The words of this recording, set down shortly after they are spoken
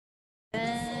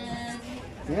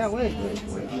Yeah, wait.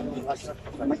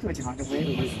 How much would you have to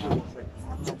wait?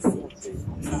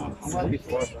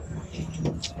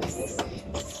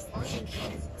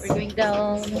 We're going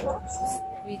down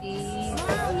with the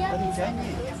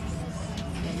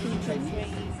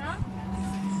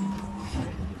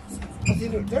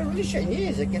They're really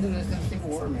Chinese. I can't understand a single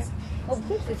word, man. of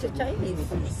course, it's a Chinese.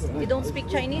 You don't speak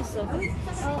Chinese, so. Now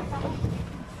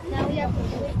we have to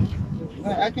wait.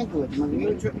 I can do it.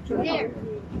 There.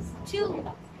 2.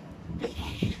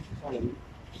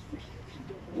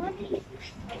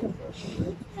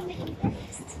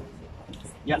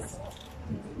 Yes.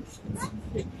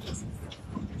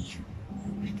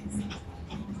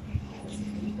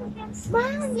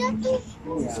 Mom, you have to.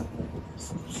 Yeah.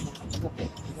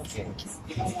 Okay.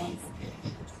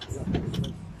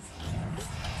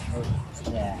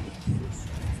 Yeah.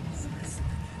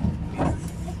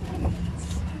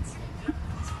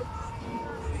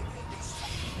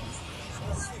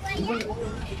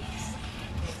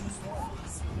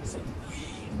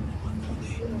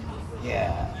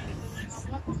 Yeah.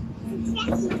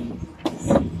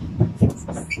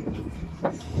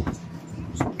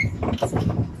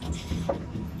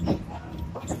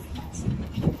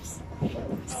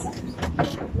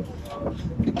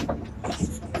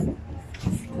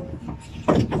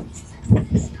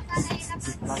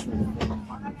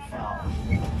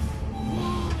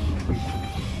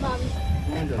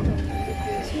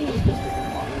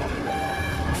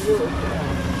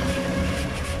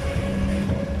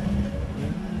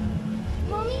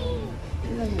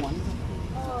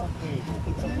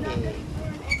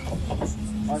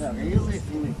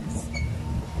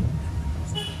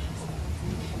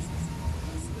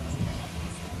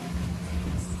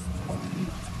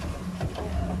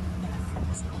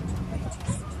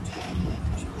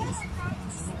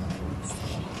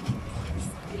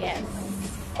 Yes.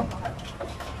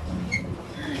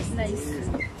 Nice.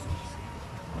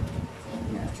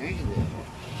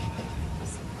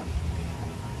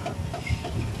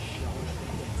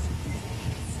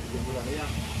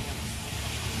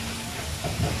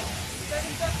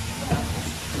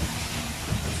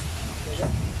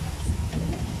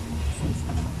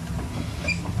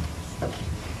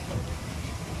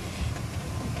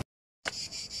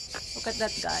 Look at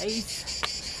that, guys.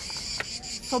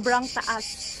 Sobrang taas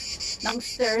ng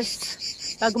stairs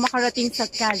bago makarating sa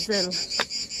castle.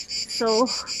 So,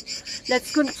 let's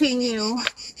continue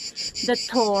the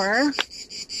tour.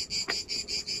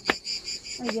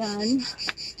 Ayan.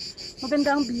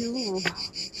 Maganda ang view.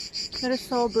 Pero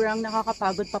sobrang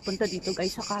nakakapagod papunta dito,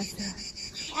 guys, sa castle.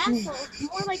 Castle?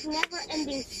 More like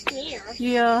never-ending stairs.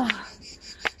 Yeah.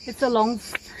 It's a long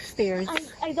stairs.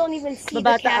 I don't even see the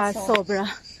Babataas, castle. sobra.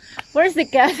 Where's the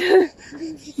castle?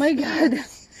 My God.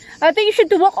 I think you should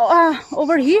walk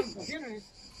over here.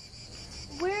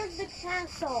 Where's the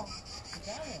castle?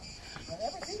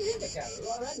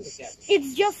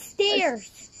 It's just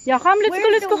stairs. Yeah, come,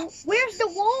 let's go. Where's the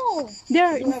wall?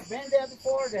 There. You have been there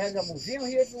before. They have a museum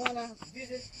here if you want to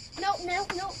visit. No.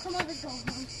 Come on, let's go.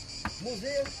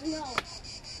 Museum? No.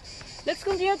 Let's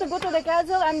continue to go to the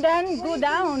castle and then go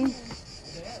down.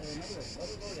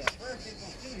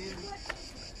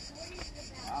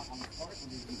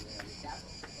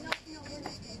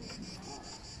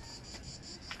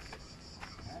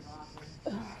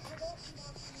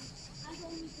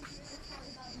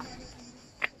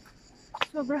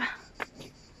 Sobra.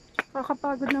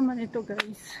 Kakapagod naman ito,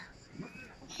 guys.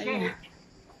 Ayan.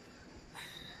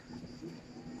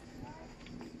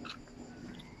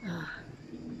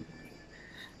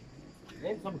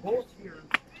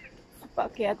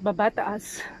 Paakyat,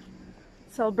 babataas.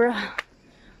 Sobra.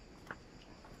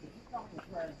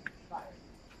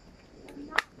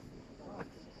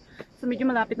 So medyo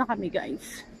malapit na kami,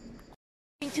 guys.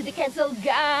 To the castle,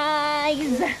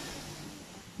 guys.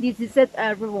 This is it,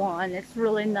 everyone. It's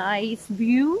really nice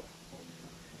view.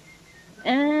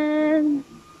 And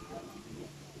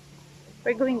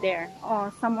we're going there.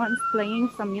 Oh, someone's playing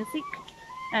some music.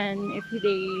 And if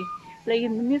they play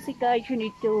the music, guys, you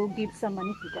need to give some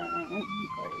money to them.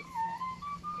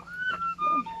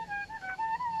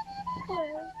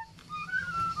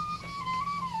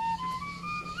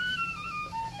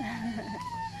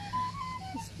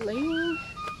 It's playing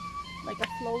like a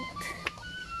float.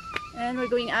 And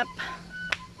we're going up.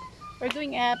 We're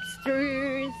going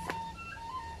upstairs.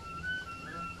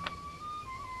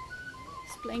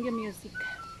 It's playing the music.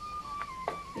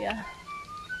 Yeah.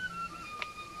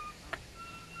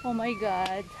 Oh my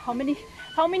God. How many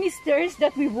stairs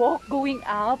that we walk going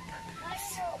up? I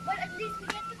know, but at least we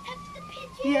get to touch the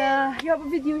pigeon. Yeah, you have a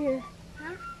video here.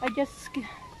 Huh? I just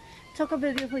took a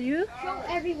video for you. Show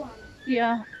everyone.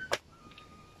 Yeah.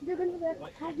 They're gonna be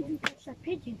like, how did you catch that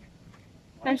pigeon?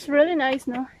 That's really nice,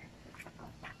 no?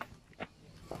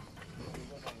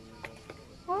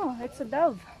 Oh, it's a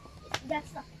dove.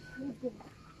 That's a pigeon.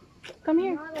 Come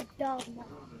here. Not a dove, no.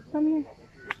 Come here.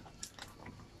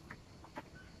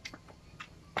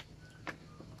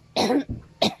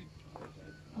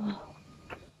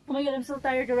 Oh my god, I'm so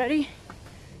tired already.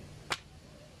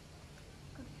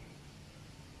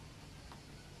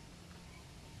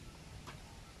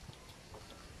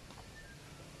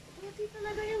 Hindi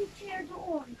talaga yung chair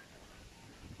doon.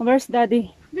 Where's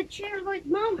daddy? The chair, Lord,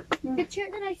 Mom. The chair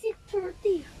that I sit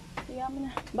 30. Kaya mo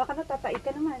na. Baka natatai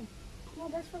ka naman. No,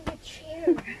 that's from the chair.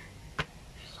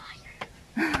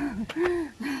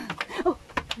 Oh,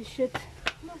 shit.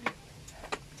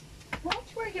 Watch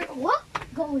where you're what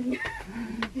going.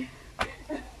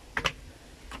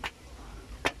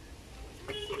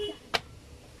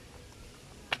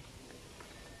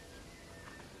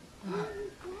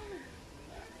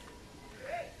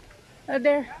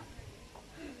 There.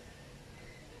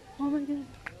 Oh my god.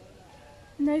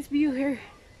 Nice view here.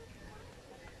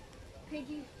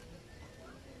 Piggy.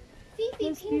 Fifi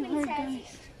Nice view Penguin here, says,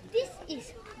 guys. this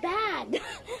is bad.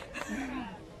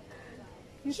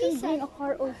 You She can bring said- a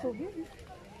car also here.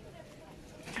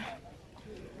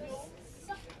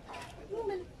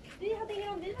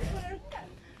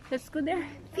 Let's go there.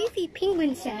 Fifi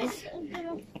Penguin says,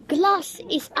 glass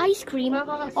is ice cream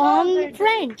on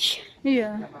French.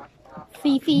 Yeah.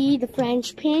 Fifi, the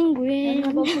French And we penguin.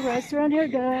 have also a restaurant here,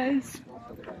 guys.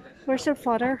 Where's your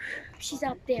father? She's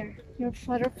up there. Your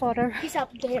father. He's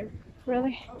up there.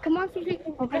 Really? Come on, Fifi.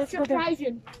 Okay, Let's let's go there. surprise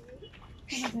him.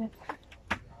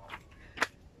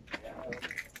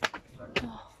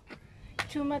 Oh,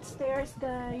 too much stairs,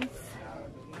 guys.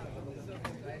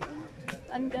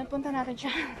 Punta natin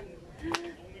siya.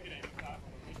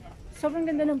 Sobrang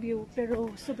ganda ng view, pero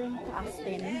sobrang taas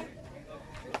din.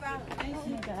 Oh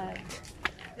my god.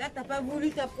 Là, t'as pas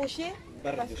voulu t'approcher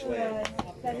parce que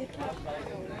t'avais peur.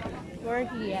 Where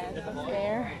he at? Up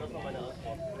there.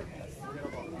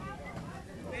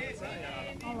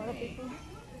 A lot of people.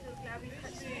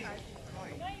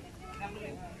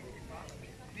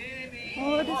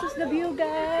 Oh, this is the view,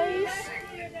 guys.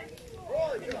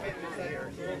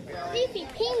 Fifi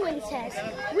Penguin says,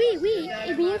 oui,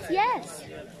 it means yes.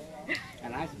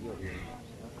 And I feel here.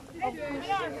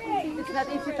 It's not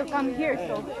easy to come here,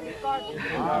 so.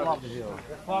 I love the view.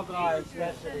 I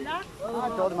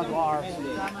told him I'd go RC.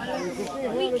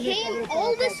 We came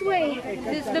all this way.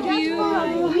 This is the view.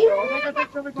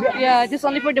 Yeah, just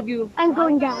only for the view. I'm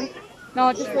going down.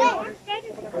 No, just for...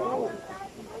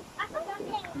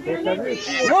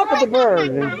 Look at the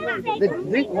birds. They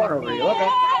drink water over here. Look at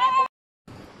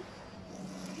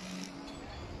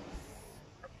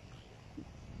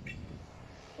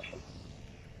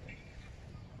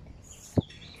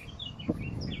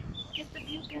Just the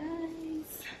view,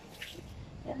 guys.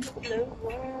 And the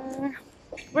blower.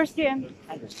 Where's Jim?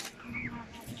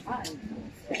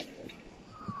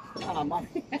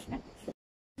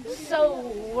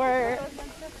 So we're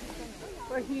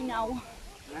here now.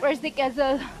 Where's the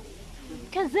castle?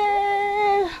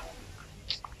 Castle!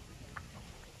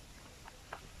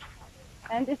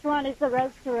 And this one is the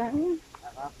restaurant.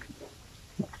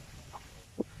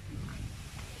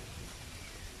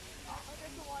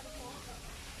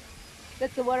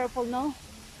 That's the waterfall, no?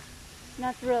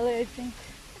 Not really, I think.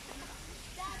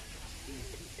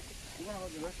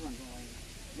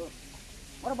 Look.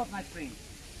 What about my spring?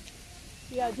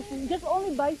 Yeah, just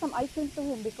only buy some ice cream to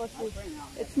him because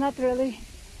it's not really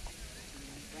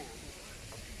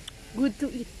good to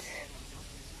eat.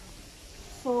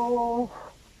 So,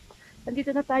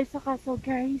 nandito na tayo sa castle,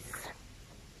 guys.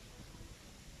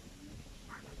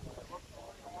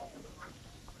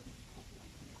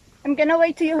 I'm gonna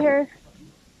wait till you here.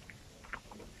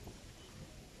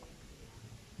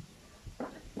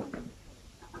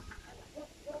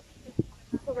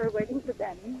 So we're waiting for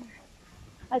them.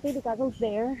 I think the castle's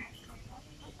there.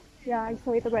 Yeah, I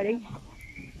saw it already.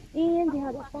 And they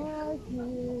have a park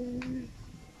here.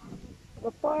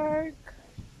 The park.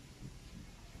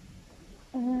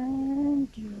 And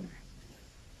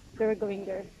they're going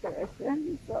there to the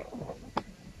restaurant. So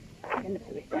I'm gonna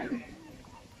be with them.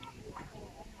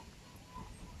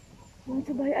 I want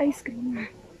to buy ice cream.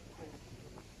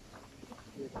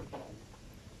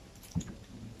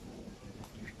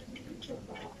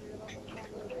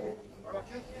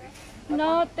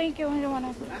 No, thank you. I don't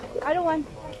want to. I don't want.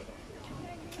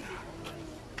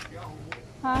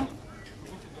 Huh?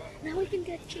 Now we can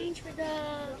get change for the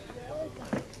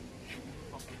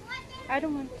I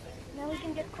don't want. Now we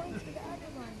can get coins for the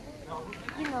other one.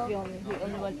 You know. We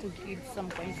only want to give some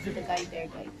coins to the guy there,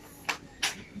 guys.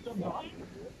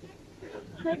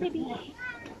 Hi, baby.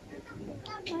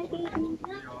 Hi, baby.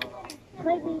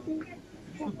 Hi, baby.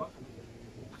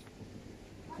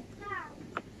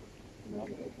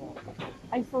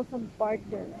 I saw some part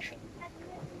there.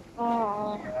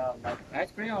 Like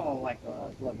ice cream or like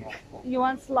blood? You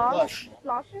want slush?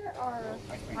 Slusher or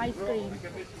ice cream?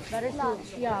 Better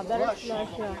slush. Yeah, better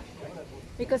slush. Yeah.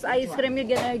 Because ice cream, you're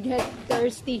gonna get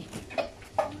thirsty.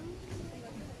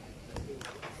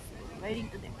 Waiting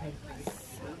to them.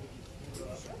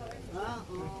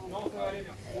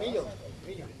 Medium.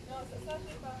 Medium.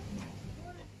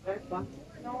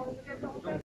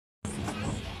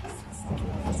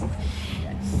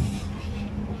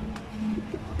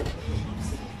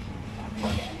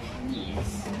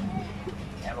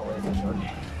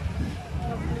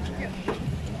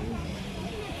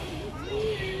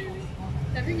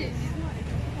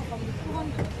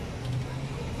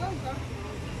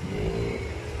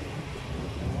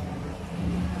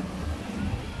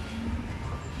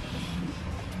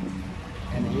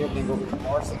 And the evening go to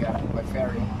Corsica by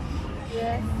ferry.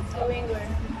 Yes, going where?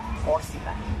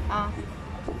 Corsica. Ah.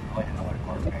 Oh, I don't know what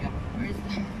Corsica is. Where is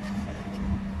that?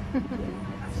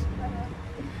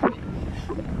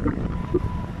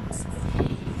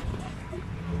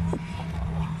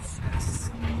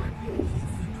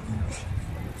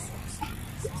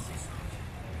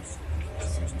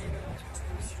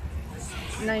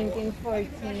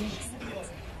 1914.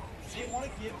 Do you want to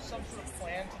give some sort of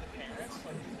plan to the parents?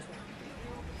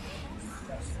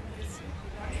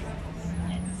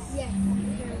 Yeah.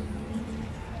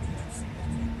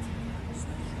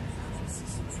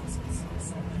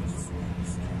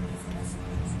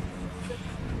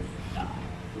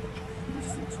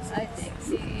 I think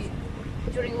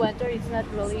during winter it's not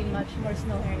really much more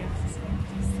snow here now.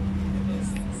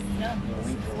 No.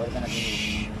 Winter, what gonna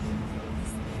be?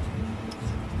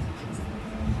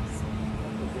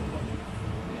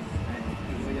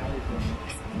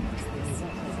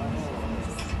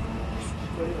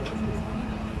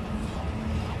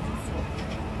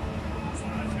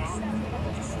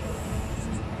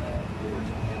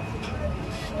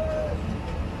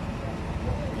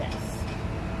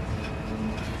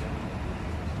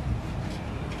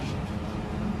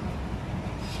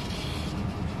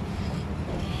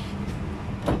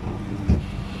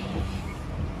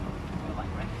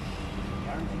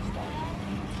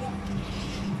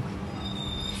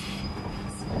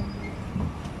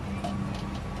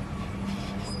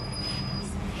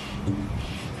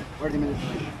 Where's the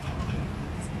military?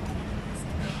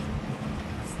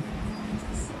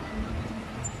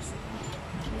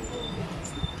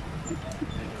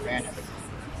 Random.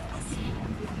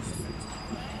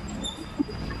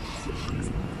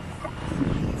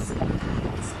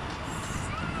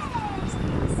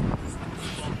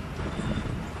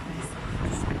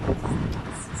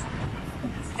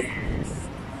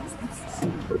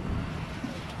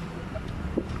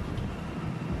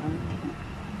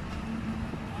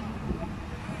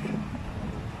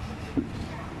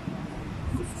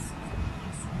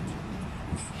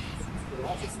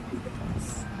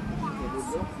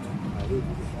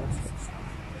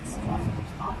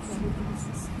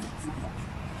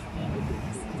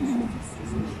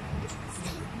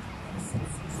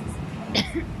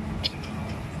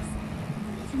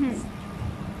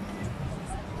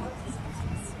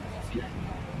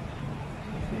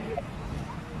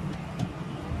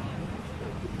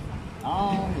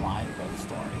 Oh my good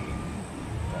story.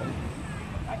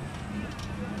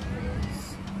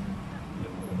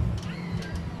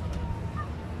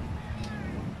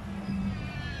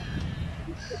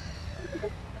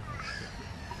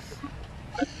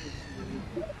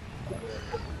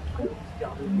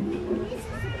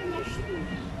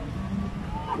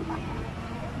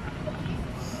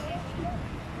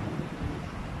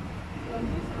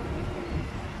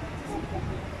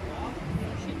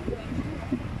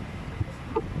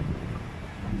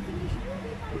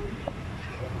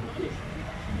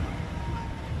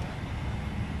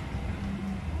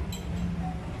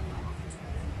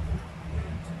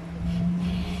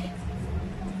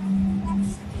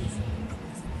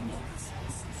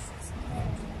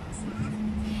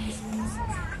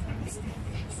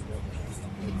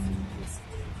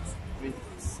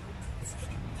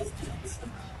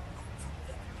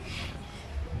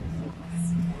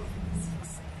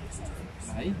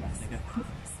 Ay,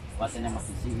 what's the name of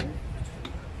the sea here?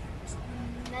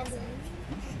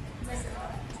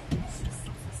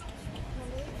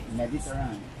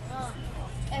 Mediterranean. Oh,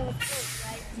 it was good,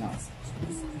 right? No.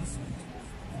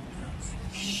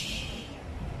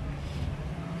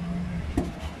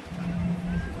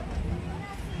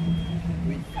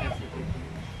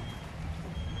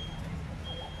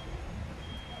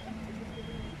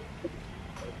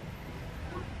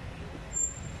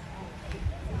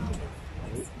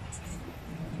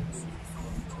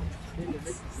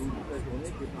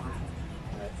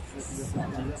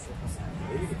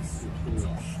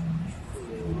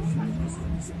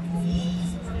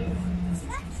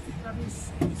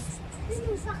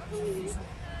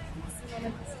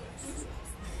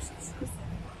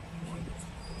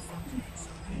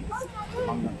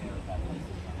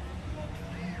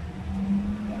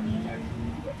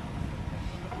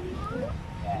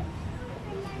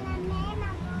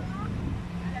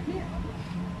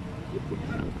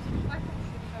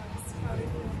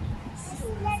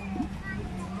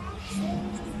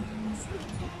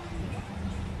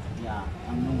 Yeah,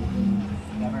 unknown.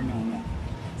 Never known.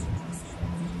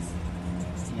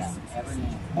 Yeah, ever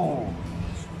known. Oh.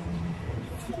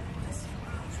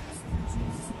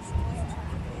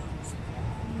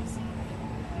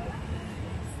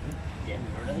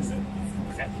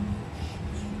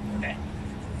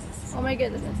 Oh my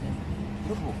goodness.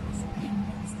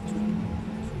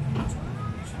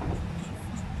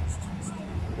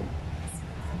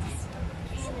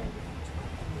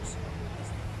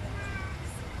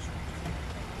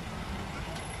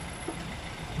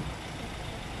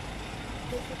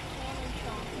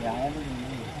 Yeah, everything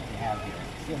we have here.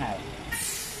 Still have it.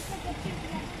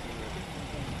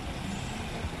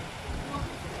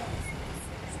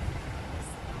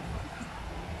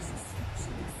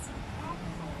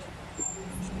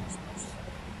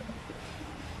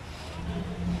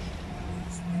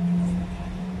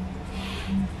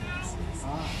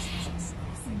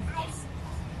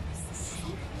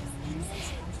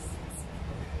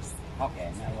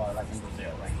 Okay, now we're like in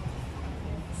Brazil, right?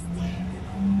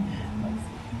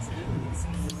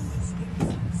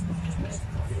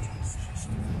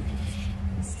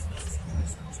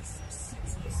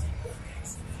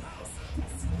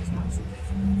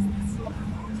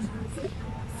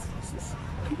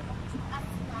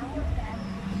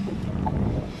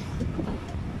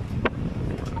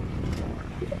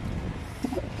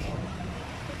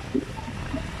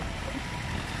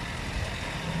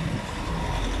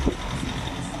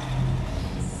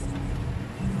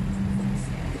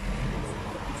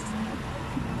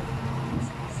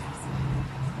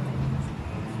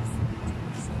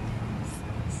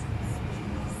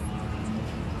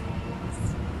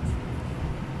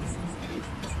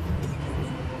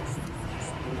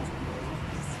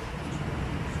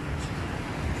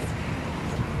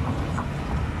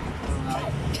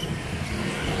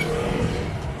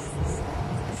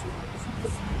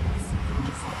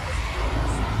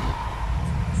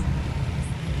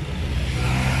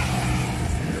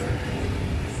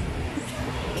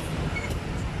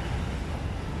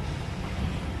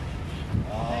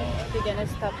 We're gonna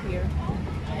stop here.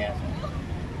 Yes.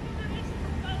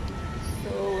 So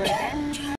we're done.